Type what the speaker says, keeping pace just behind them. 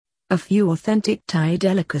A few authentic Thai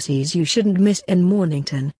delicacies you shouldn't miss in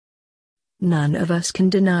Mornington. None of us can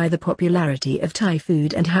deny the popularity of Thai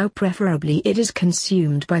food and how preferably it is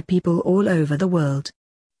consumed by people all over the world.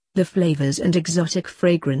 The flavors and exotic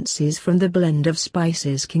fragrances from the blend of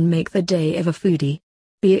spices can make the day of a foodie.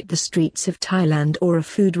 Be it the streets of Thailand or a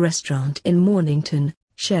food restaurant in Mornington,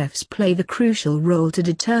 chefs play the crucial role to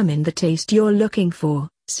determine the taste you're looking for,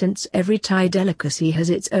 since every Thai delicacy has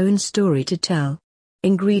its own story to tell.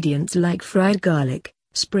 Ingredients like fried garlic,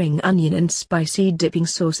 spring onion and spicy dipping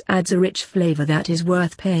sauce adds a rich flavor that is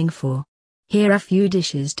worth paying for. Here are a few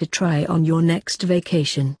dishes to try on your next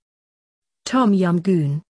vacation. Tom Yum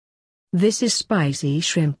Goon. This is spicy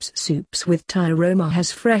shrimp soups with Thai aroma,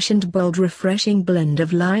 has fresh and bold refreshing blend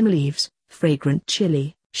of lime leaves, fragrant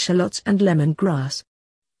chili, shallots and lemongrass.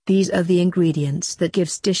 These are the ingredients that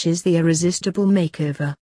gives dishes the irresistible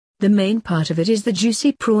makeover. The main part of it is the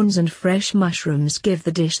juicy prawns and fresh mushrooms give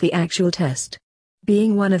the dish the actual test.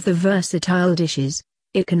 Being one of the versatile dishes,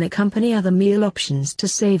 it can accompany other meal options to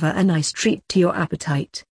savor a nice treat to your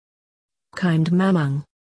appetite. Kind Mamang.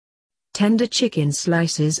 Tender chicken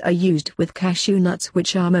slices are used with cashew nuts,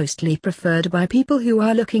 which are mostly preferred by people who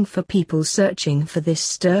are looking for people searching for this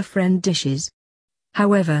stir-friend dishes.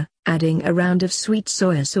 However, adding a round of sweet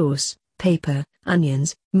soya sauce, pepper,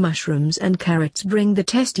 onions, mushrooms and carrots bring the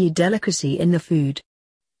tasty delicacy in the food.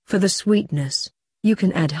 For the sweetness, you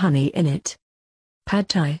can add honey in it. Pad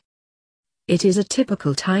Thai. It is a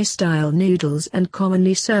typical Thai-style noodles and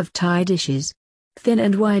commonly served Thai dishes. Thin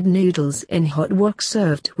and wide noodles in hot wok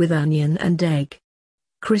served with onion and egg.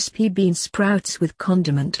 Crispy bean sprouts with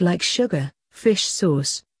condiment like sugar, fish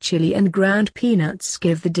sauce, chili and ground peanuts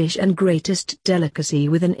give the dish and greatest delicacy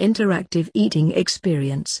with an interactive eating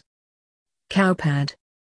experience. Cow Pad.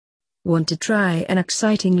 Want to try an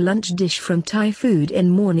exciting lunch dish from Thai food in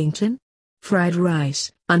Mornington? Fried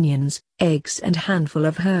rice, onions, eggs and handful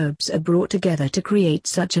of herbs are brought together to create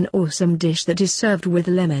such an awesome dish that is served with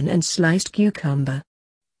lemon and sliced cucumber.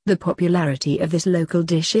 The popularity of this local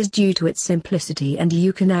dish is due to its simplicity, and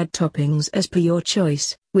you can add toppings as per your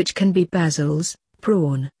choice, which can be basils,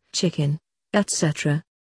 prawn, chicken, etc.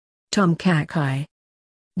 Tom Kha Kai.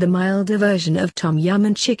 The milder version of tom yum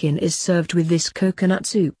and chicken is served with this coconut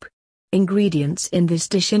soup. Ingredients in this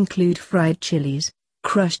dish include fried chilies,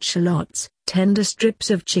 crushed shallots, tender strips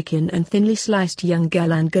of chicken and thinly sliced young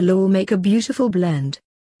galang galore make a beautiful blend.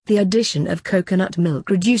 The addition of coconut milk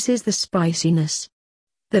reduces the spiciness.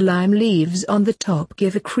 The lime leaves on the top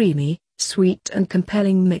give a creamy, sweet and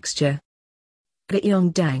compelling mixture.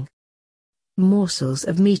 Gayong Dang. Morsels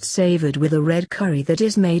of meat savored with a red curry that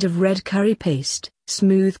is made of red curry paste,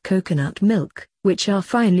 smooth coconut milk, which are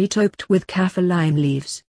finely topped with kaffir lime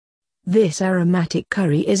leaves. This aromatic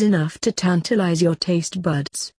curry is enough to tantalize your taste buds.